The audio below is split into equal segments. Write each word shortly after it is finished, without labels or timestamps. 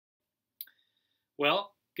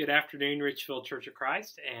Well, good afternoon, Richfield Church of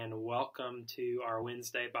Christ, and welcome to our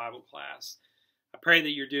Wednesday Bible class. I pray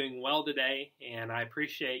that you're doing well today, and I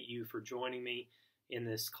appreciate you for joining me in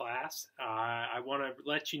this class. I want to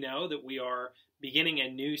let you know that we are beginning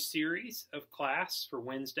a new series of class for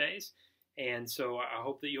Wednesdays, and so I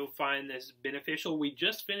hope that you'll find this beneficial. We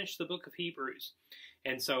just finished the book of Hebrews,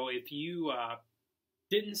 and so if you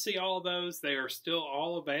didn't see all of those, they are still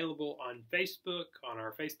all available on Facebook, on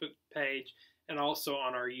our Facebook page, and also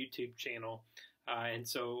on our YouTube channel. And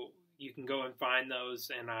so you can go and find those,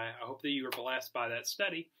 and I hope that you were blessed by that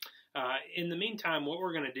study. In the meantime, what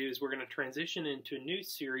we're going to do is we're going to transition into a new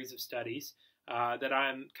series of studies that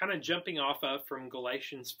I'm kind of jumping off of from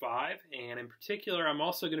Galatians 5, and in particular, I'm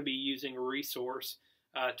also going to be using a resource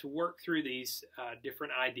to work through these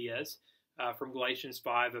different ideas from Galatians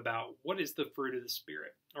 5 about what is the fruit of the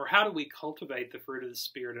Spirit, or how do we cultivate the fruit of the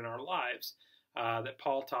Spirit in our lives. That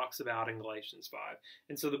Paul talks about in Galatians 5.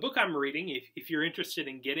 And so the book I'm reading, if you're interested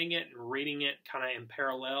in getting it and reading it kind of in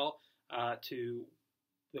parallel to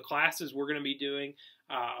the classes we're going to be doing,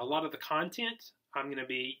 a lot of the content I'm going to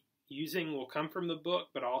be using will come from the book,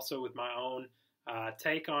 but also with my own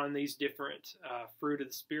take on these different fruit of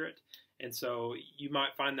the Spirit. And so you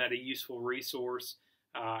might find that a useful resource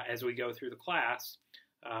as we go through the class.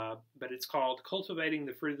 But it's called Cultivating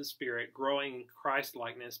the Fruit of the Spirit, Growing in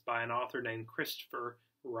Christ-Likeness by an author named Christopher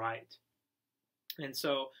Wright. And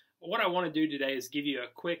so what I want to do today is give you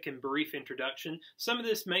a quick and brief introduction. Some of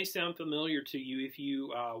this may sound familiar to you if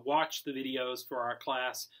you watched the videos for our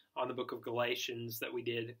class on the book of Galatians that we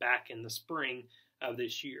did back in the spring of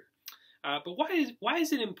this year. But why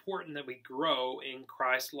is it important that we grow in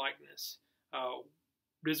Christ-likeness?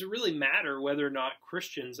 Does it really matter whether or not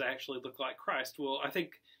Christians actually look like Christ? Well, I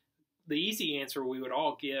think the easy answer we would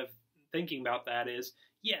all give thinking about that is,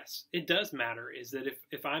 yes, it does matter. Is that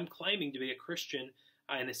if I'm claiming to be a Christian,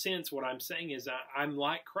 in a sense, what I'm saying is I'm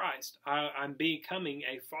like Christ. I'm becoming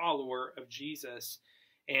a follower of Jesus,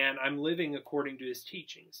 and I'm living according to his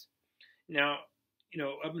teachings. Now,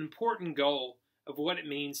 an important goal of what it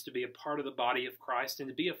means to be a part of the body of Christ and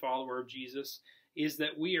to be a follower of Jesus is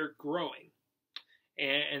that we are growing.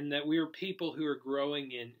 And that we are people who are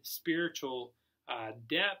growing in spiritual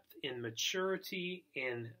depth, in maturity,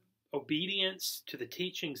 in obedience to the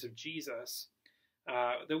teachings of Jesus,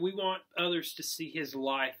 that we want others to see his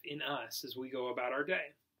life in us as we go about our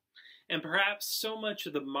day. And perhaps so much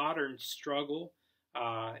of the modern struggle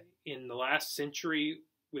in the last century,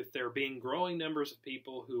 with there being growing numbers of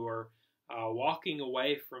people who are walking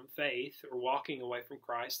away from faith or walking away from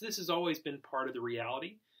Christ, this has always been part of the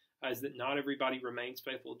reality. Is that not everybody remains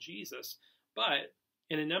faithful to Jesus. But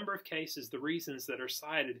in a number of cases, the reasons that are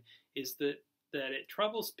cited is that it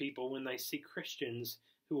troubles people when they see Christians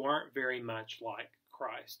who aren't very much like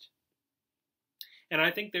Christ. And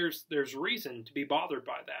I think there's reason to be bothered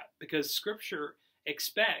by that, because Scripture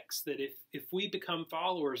expects that if we become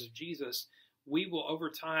followers of Jesus, we will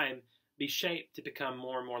over time be shaped to become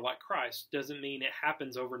more and more like Christ. Doesn't mean it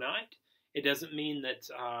happens overnight. It doesn't mean that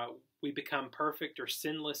we become perfect or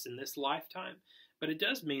sinless in this lifetime, but it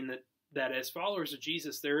does mean that as followers of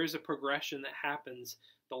Jesus, there is a progression that happens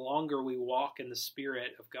the longer we walk in the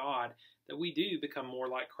Spirit of God, that we do become more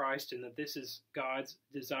like Christ, and that this is God's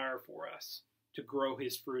desire for us, to grow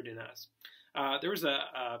his fruit in us. There was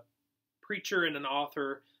a preacher and an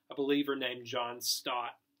author, a believer named John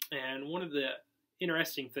Stott, and one of the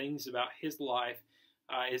interesting things about his life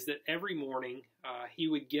is that every morning he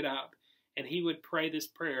would get up and he would pray this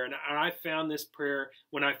prayer. And I found this prayer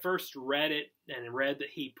when I first read it and read that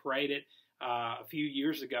he prayed it a few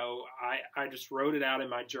years ago. I just wrote it out in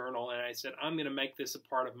my journal, and I said, I'm going to make this a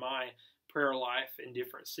part of my prayer life in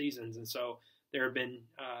different seasons. And so there have been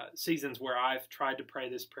seasons where I've tried to pray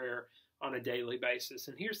this prayer on a daily basis.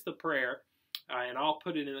 And here's the prayer, and I'll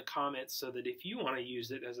put it in the comments so that if you want to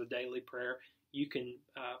use it as a daily prayer, you can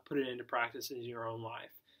put it into practice in your own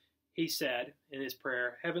life. He said in his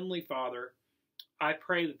prayer, Heavenly Father, I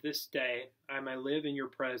pray that this day I may live in your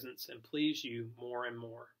presence and please you more and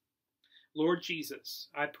more. Lord Jesus,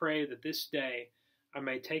 I pray that this day I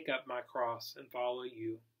may take up my cross and follow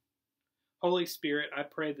you. Holy Spirit, I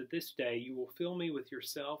pray that this day you will fill me with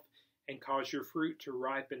yourself and cause your fruit to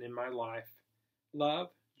ripen in my life.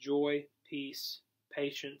 Love, joy, peace,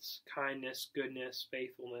 patience, kindness, goodness,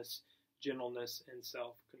 faithfulness, gentleness, and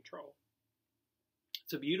self-control.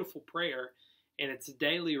 It's a beautiful prayer, and it's a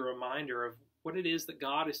daily reminder of what it is that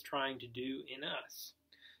God is trying to do in us.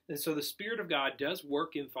 And so the Spirit of God does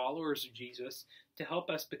work in followers of Jesus to help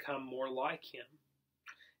us become more like him.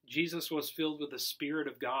 Jesus was filled with the Spirit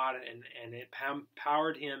of God, and it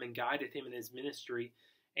empowered him and guided him in his ministry.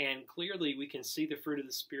 And clearly we can see the fruit of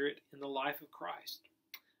the Spirit in the life of Christ.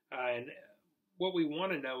 And what we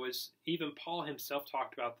want to know is, even Paul himself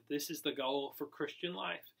talked about that this is the goal for Christian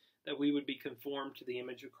life, that we would be conformed to the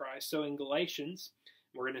image of Christ. So in Galatians,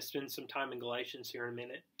 we're going to spend some time in Galatians here in a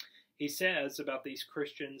minute, he says about these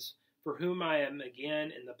Christians, for whom I am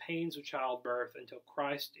again in the pains of childbirth until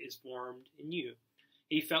Christ is formed in you.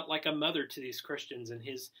 He felt like a mother to these Christians, and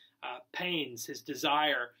his pains, his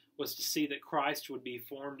desire was to see that Christ would be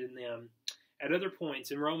formed in them. At other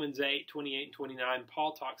points, in Romans 8:28 and 29,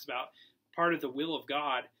 Paul talks about part of the will of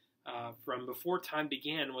God from before time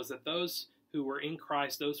began was that those who were in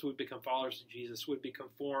Christ, those who would become followers of Jesus, would be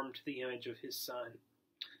conformed to the image of his Son.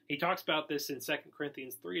 He talks about this in 2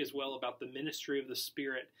 Corinthians 3 as well, about the ministry of the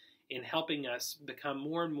Spirit in helping us become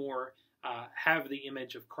more and more have the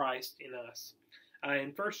image of Christ in us.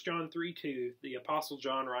 In 1 John 3:2, the Apostle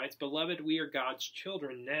John writes, Beloved, we are God's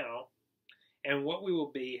children now, and what we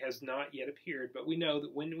will be has not yet appeared. But we know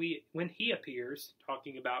that when he appears,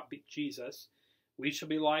 talking about Jesus, we shall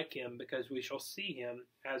be like him, because we shall see him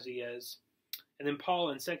as he is. And then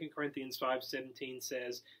Paul in 2 Corinthians 5:17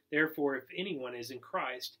 says, Therefore, if anyone is in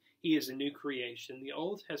Christ, he is a new creation. The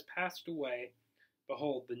old has passed away.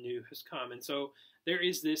 Behold, the new has come. And so there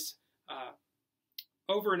is this,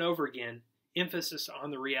 over and over again, emphasis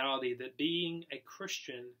on the reality that being a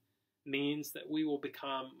Christian means that we will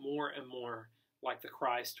become more and more like the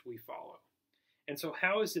Christ we follow. And so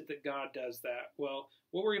how is it that God does that? Well,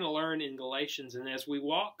 what we're going to learn in Galatians, and as we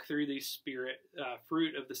walk through these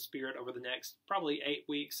fruit of the Spirit over the next probably 8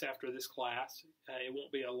 weeks after this class, it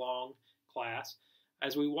won't be a long class,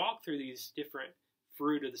 as we walk through these different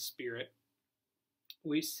fruit of the Spirit,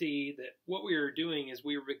 we see that what we are doing is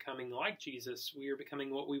we are becoming like Jesus. We are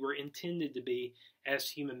becoming what we were intended to be as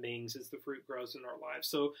human beings as the fruit grows in our lives.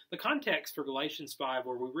 So the context for Galatians 5,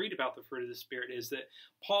 where we read about the fruit of the Spirit, is that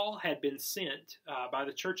Paul had been sent by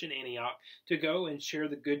the church in Antioch to go and share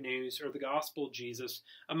the good news, or the gospel of Jesus,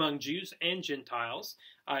 among Jews and Gentiles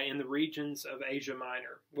in the regions of Asia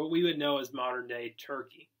Minor, what we would know as modern-day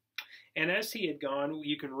Turkey. And as he had gone,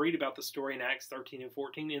 you can read about the story in Acts 13 and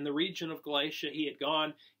 14. In the region of Galatia, he had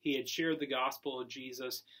gone, he had shared the gospel of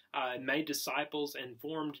Jesus, made disciples, and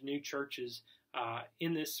formed new churches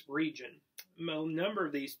in this region. A number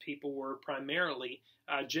of these people were primarily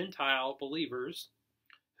Gentile believers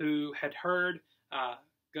who had heard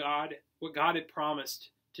what God had promised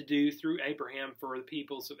to do through Abraham for the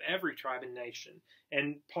peoples of every tribe and nation.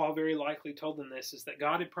 And Paul very likely told them this, is that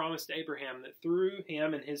God had promised to Abraham that through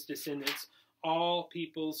him and his descendants, all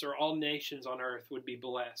peoples or all nations on earth would be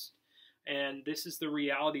blessed. And this is the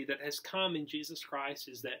reality that has come in Jesus Christ,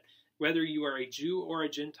 is that whether you are a Jew or a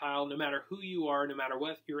Gentile, no matter who you are, no matter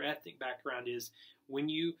what your ethnic background is, when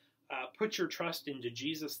you put your trust into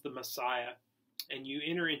Jesus the Messiah and you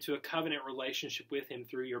enter into a covenant relationship with him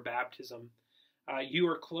through your baptism, you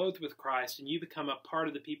are clothed with Christ, and you become a part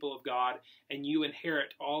of the people of God, and you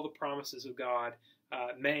inherit all the promises of God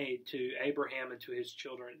made to Abraham and to his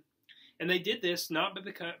children. And they did this not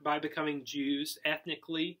by becoming Jews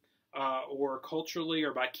ethnically or culturally,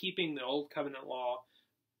 or by keeping the old covenant law,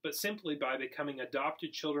 but simply by becoming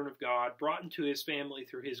adopted children of God, brought into his family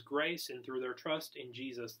through his grace and through their trust in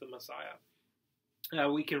Jesus the Messiah.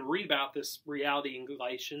 We can read about this reality in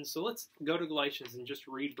Galatians, so let's go to Galatians and just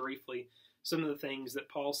read briefly some of the things that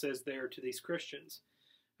Paul says there to these Christians.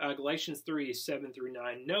 Galatians 3, 7 through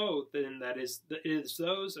 9. Know then that it is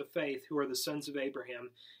those of faith who are the sons of Abraham.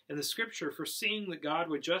 And the scripture, foreseeing that God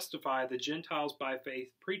would justify the Gentiles by faith,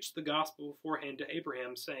 preached the gospel beforehand to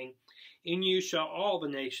Abraham, saying, In you shall all the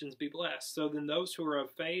nations be blessed. So then those who are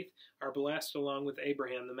of faith are blessed along with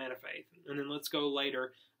Abraham, the man of faith. And then let's go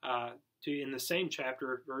later to in the same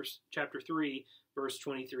chapter, chapter 3, verse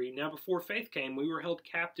 23. Now before faith came, we were held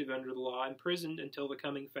captive under the law, imprisoned until the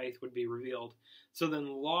coming faith would be revealed. So then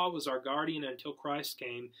the law was our guardian until Christ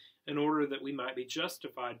came, in order that we might be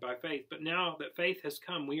justified by faith. But now that faith has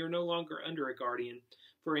come, we are no longer under a guardian.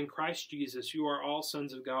 For in Christ Jesus you are all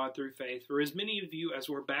sons of God through faith. For as many of you as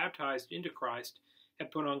were baptized into Christ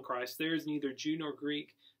have put on Christ. There is neither Jew nor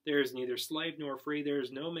Greek, there is neither slave nor free, there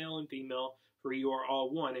is no male and female, for you are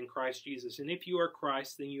all one in Christ Jesus. And if you are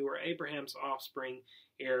Christ, then you are Abraham's offspring,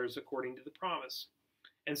 heirs according to the promise.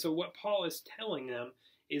 And so what Paul is telling them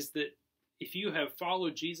is that if you have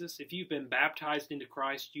followed Jesus, if you've been baptized into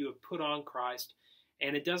Christ, you have put on Christ.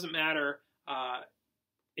 And it doesn't matter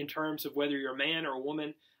in terms of whether you're a man or a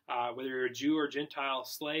woman, whether you're a Jew or Gentile,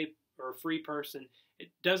 slave or a free person. It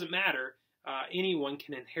doesn't matter. Anyone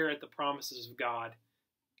can inherit the promises of God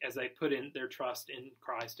as they put in their trust in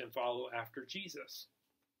Christ and follow after Jesus.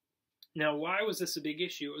 Now, why was this a big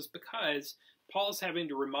issue? It was because Paul is having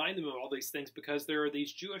to remind them of all these things because there are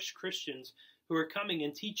these Jewish Christians who are coming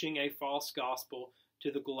and teaching a false gospel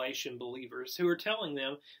to the Galatian believers, who are telling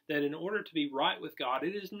them that in order to be right with God,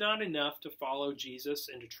 it is not enough to follow Jesus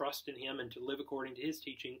and to trust in him and to live according to his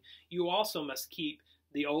teaching. You also must keep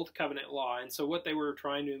the old covenant law. And so what they were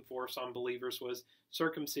trying to enforce on believers was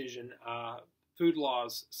circumcision, food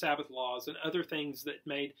laws, Sabbath laws, and other things that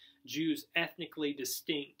made Jews ethnically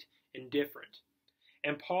distinct and different.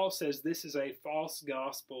 And Paul says this is a false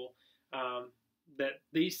gospel, that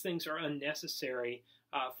these things are unnecessary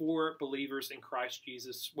for believers in Christ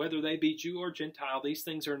Jesus. Whether they be Jew or Gentile, these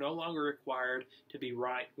things are no longer required to be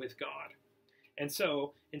right with God. And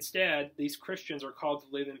so, instead, these Christians are called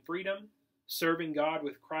to live in freedom, serving God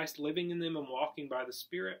with Christ living in them and walking by the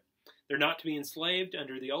Spirit. They're not to be enslaved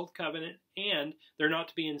under the old covenant, and they're not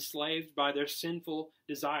to be enslaved by their sinful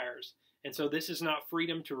desires. And so this is not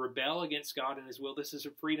freedom to rebel against God and his will. This is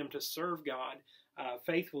a freedom to serve God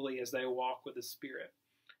faithfully as they walk with the Spirit.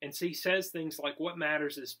 And so he says things like, what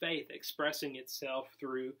matters is faith expressing itself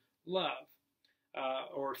through love,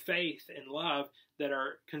 or faith and love that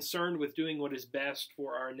are concerned with doing what is best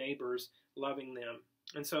for our neighbors, loving them.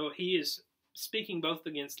 And so he is speaking both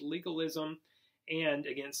against legalism and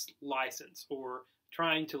against license, or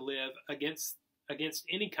trying to live against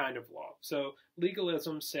any kind of law. So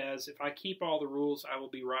legalism says, if I keep all the rules, I will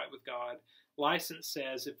be right with God. License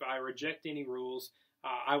says, if I reject any rules,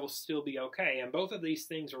 I will still be okay. And both of these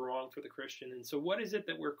things are wrong for the Christian. And so what is it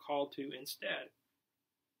that we're called to instead?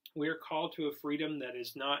 We're called to a freedom that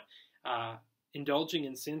is not indulging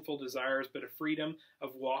in sinful desires, but a freedom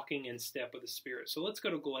of walking in step with the Spirit. So let's go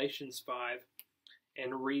to Galatians 5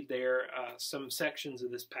 and read there some sections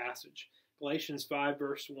of this passage. Galatians 5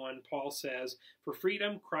 verse 1, Paul says, "For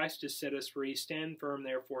freedom Christ has set us free. Stand firm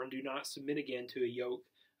therefore, and do not submit again to a yoke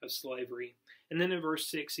of slavery." And then in verse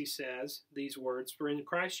 6 he says these words, "For in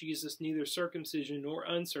Christ Jesus neither circumcision nor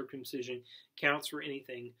uncircumcision counts for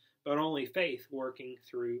anything, but only faith working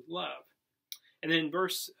through love." And then in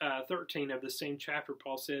verse 13 of the same chapter,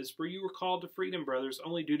 Paul says, "For you were called to freedom, brothers,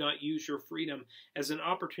 only do not use your freedom as an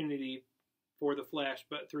opportunity for the flesh,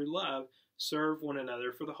 but through love serve one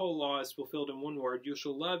another. For the whole law is fulfilled in one word, you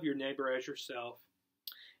shall love your neighbor as yourself."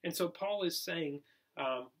 And so Paul is saying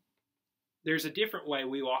there's a different way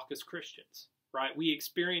we walk as Christians, right? We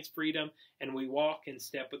experience freedom and we walk in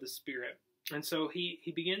step with the Spirit. And so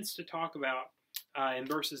he begins to talk about in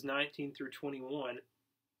verses 19 through 21,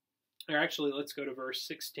 or actually let's go to verse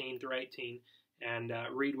 16 through 18 and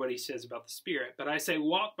read what he says about the Spirit. "But I say,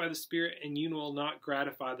 walk by the Spirit, and you will not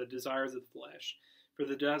gratify the desires of the flesh. For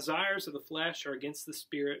the desires of the flesh are against the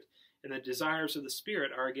Spirit, and the desires of the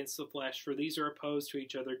Spirit are against the flesh, for these are opposed to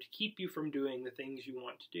each other to keep you from doing the things you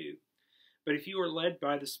want to do. But if you are led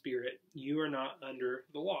by the Spirit, you are not under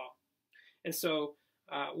the law." And so,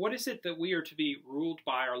 what is it that we are to be ruled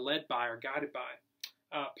by or led by or guided by?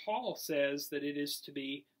 Paul says that it is to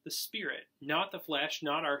be the Spirit, not the flesh,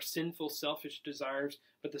 not our sinful, selfish desires,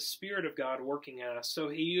 but the Spirit of God working in us. So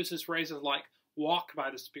he uses phrases like walk by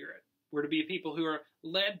the Spirit. We're to be people who are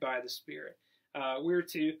led by the Spirit. We're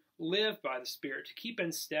to live by the Spirit, to keep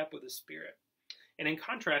in step with the Spirit. And in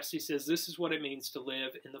contrast, he says this is what it means to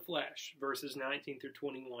live in the flesh, verses 19 through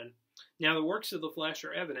 21. "Now the works of the flesh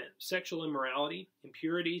are evident: sexual immorality,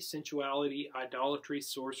 impurity, sensuality, idolatry,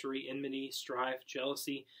 sorcery, enmity, strife,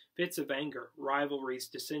 jealousy, fits of anger, rivalries,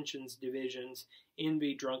 dissensions, divisions,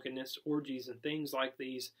 envy, drunkenness, orgies, and things like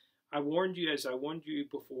these. I warned you, as I warned you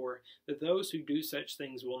before, that those who do such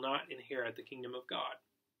things will not inherit the kingdom of God."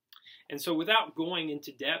 And so without going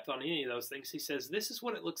into depth on any of those things, he says this is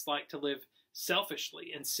what it looks like to live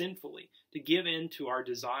selfishly and sinfully, to give in to our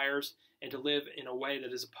desires and to live in a way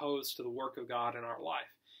that is opposed to the work of God in our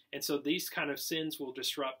life. And so these kind of sins will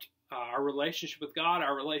disrupt our relationship with God,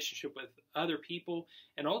 our relationship with other people,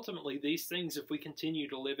 and ultimately these things, if we continue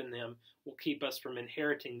to live in them, will keep us from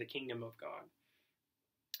inheriting the kingdom of God.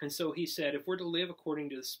 And so he said, if we're to live according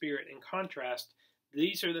to the Spirit, in contrast,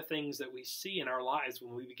 these are the things that we see in our lives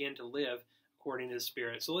when we begin to live according to the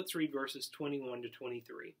Spirit. So let's read verses 21 to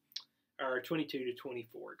 23. Or 22 to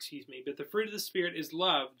 24, "But the fruit of the Spirit is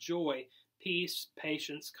love, joy, peace,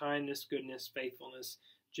 patience, kindness, goodness, faithfulness,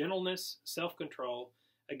 gentleness, self-control.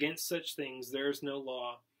 Against such things there is no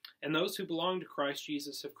law. And those who belong to Christ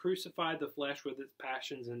Jesus have crucified the flesh with its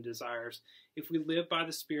passions and desires. If we live by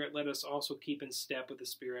the Spirit, let us also keep in step with the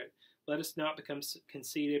Spirit. Let us not become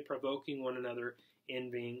conceited, provoking one another,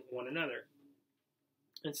 envying one another."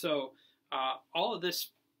 And so all of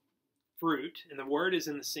this fruit, and the word is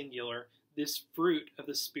in the singular, this fruit of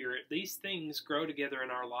the Spirit, these things grow together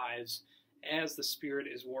in our lives as the Spirit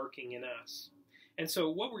is working in us. And so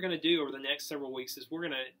what we're going to do over the next several weeks is we're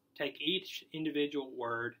going to take each individual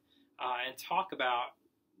word and talk about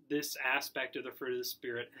this aspect of the fruit of the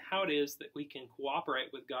Spirit and how it is that we can cooperate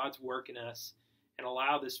with God's work in us and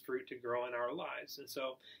allow this fruit to grow in our lives. And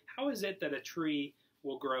so how is it that a tree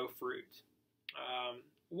will grow fruit?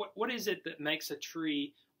 What is it that makes a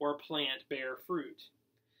tree or a plant bear fruit?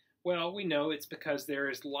 Well, we know it's because there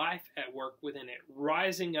is life at work within it,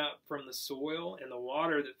 rising up from the soil and the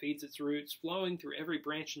water that feeds its roots, flowing through every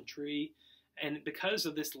branch and tree. And because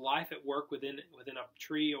of this life at work within a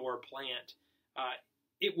tree or a plant,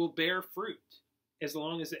 it will bear fruit as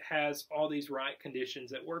long as it has all these right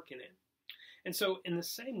conditions at work in it. And so in the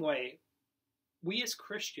same way, we as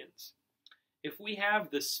Christians, if we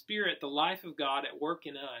have the Spirit, the life of God at work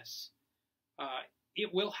in us,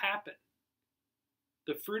 it will happen.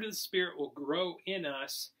 The fruit of the Spirit will grow in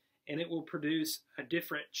us, and it will produce a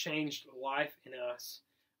different, changed life in us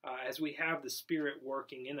as we have the Spirit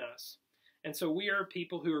working in us. And so we are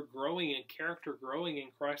people who are growing in character, growing in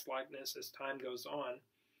Christ-likeness as time goes on.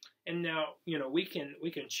 And now, we can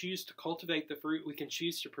choose to cultivate the fruit. We can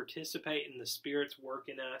choose to participate in the Spirit's work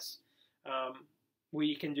in us.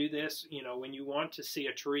 We can do this, when you want to see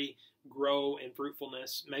a tree grow in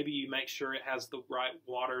fruitfulness, maybe you make sure it has the right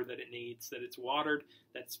water that it needs, that it's watered,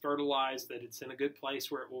 that's fertilized, that it's in a good place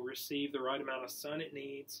where it will receive the right amount of sun it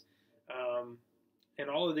needs. And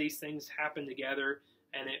all of these things happen together,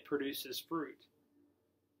 and it produces fruit.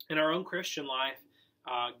 In our own Christian life,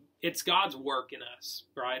 it's God's work in us,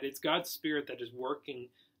 right? It's God's Spirit that is working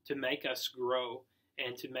to make us grow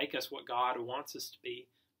and to make us what God wants us to be.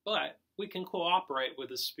 But we can cooperate with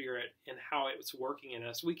the Spirit in how it's working in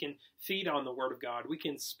us. We can feed on the Word of God. We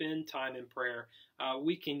can spend time in prayer.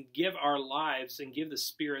 We can give our lives and give the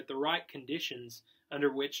Spirit the right conditions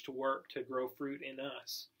under which to work to grow fruit in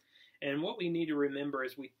us. And what we need to remember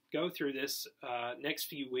as we go through this next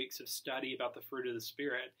few weeks of study about the fruit of the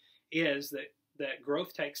Spirit is that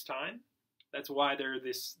growth takes time. That's why there are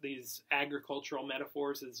these agricultural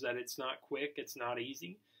metaphors, is that it's not quick, it's not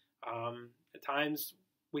easy. At times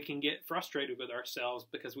we can get frustrated with ourselves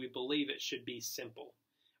because we believe it should be simple,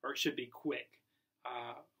 or it should be quick,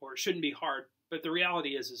 or it shouldn't be hard. But the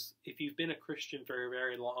reality is if you've been a Christian very,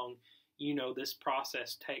 very long, this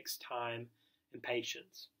process takes time and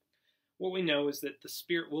patience. What we know is that the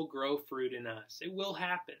Spirit will grow fruit in us. It will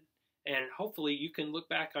happen. And hopefully you can look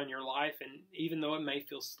back on your life, and even though it may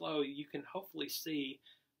feel slow, you can hopefully see,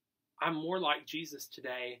 I'm more like Jesus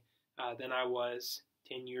today than I was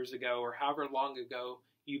 10 years ago, or however long ago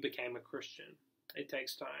you became a Christian. It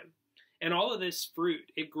takes time. And all of this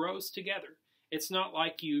fruit, it grows together. It's not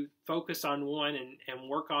like you focus on one and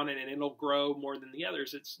work on it and it'll grow more than the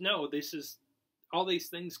others. All these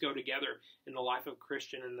things go together in the life of a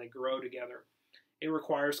Christian, and they grow together. It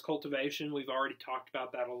requires cultivation. We've already talked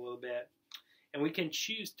about that a little bit. And we can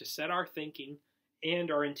choose to set our thinking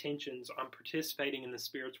and our intentions on participating in the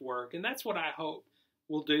Spirit's work. And that's what I hope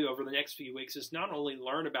we'll do over the next few weeks, is not only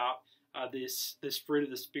learn about this fruit of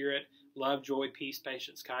the Spirit, love, joy, peace,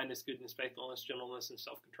 patience, kindness, goodness, faithfulness, gentleness, and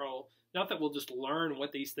self-control. Not that we'll just learn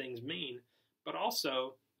what these things mean, but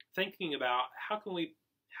also thinking about how can we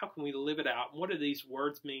live it out? What do these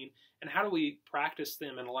words mean? And how do we practice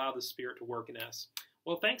them and allow the Spirit to work in us?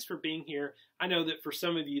 Well, thanks for being here. I know that for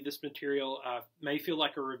some of you, this material may feel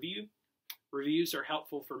like a review. Reviews are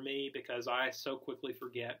helpful for me because I so quickly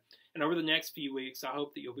forget. And over the next few weeks, I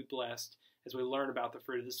hope that you'll be blessed as we learn about the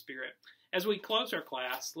fruit of the Spirit. As we close our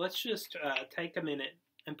class, let's just take a minute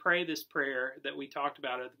and pray this prayer that we talked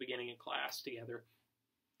about at the beginning of class together.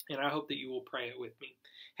 And I hope that you will pray it with me.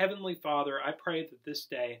 Heavenly Father, I pray that this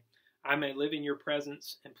day I may live in your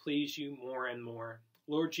presence and please you more and more.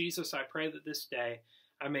 Lord Jesus, I pray that this day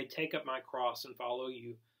I may take up my cross and follow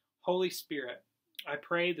you. Holy Spirit, I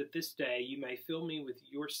pray that this day you may fill me with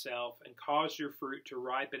yourself and cause your fruit to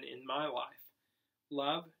ripen in my life.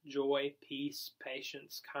 Love, joy, peace,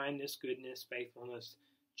 patience, kindness, goodness, faithfulness,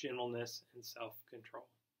 gentleness, and self-control.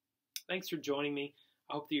 Thanks for joining me.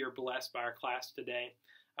 I hope that you're blessed by our class today.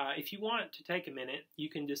 If you want to take a minute, you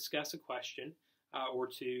can discuss a question or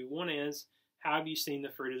two. One is, how have you seen the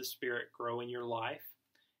fruit of the Spirit grow in your life?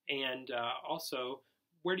 And also,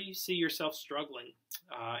 where do you see yourself struggling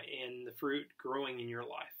in the fruit growing in your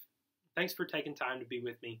life? Thanks for taking time to be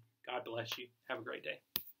with me. God bless you. Have a great day.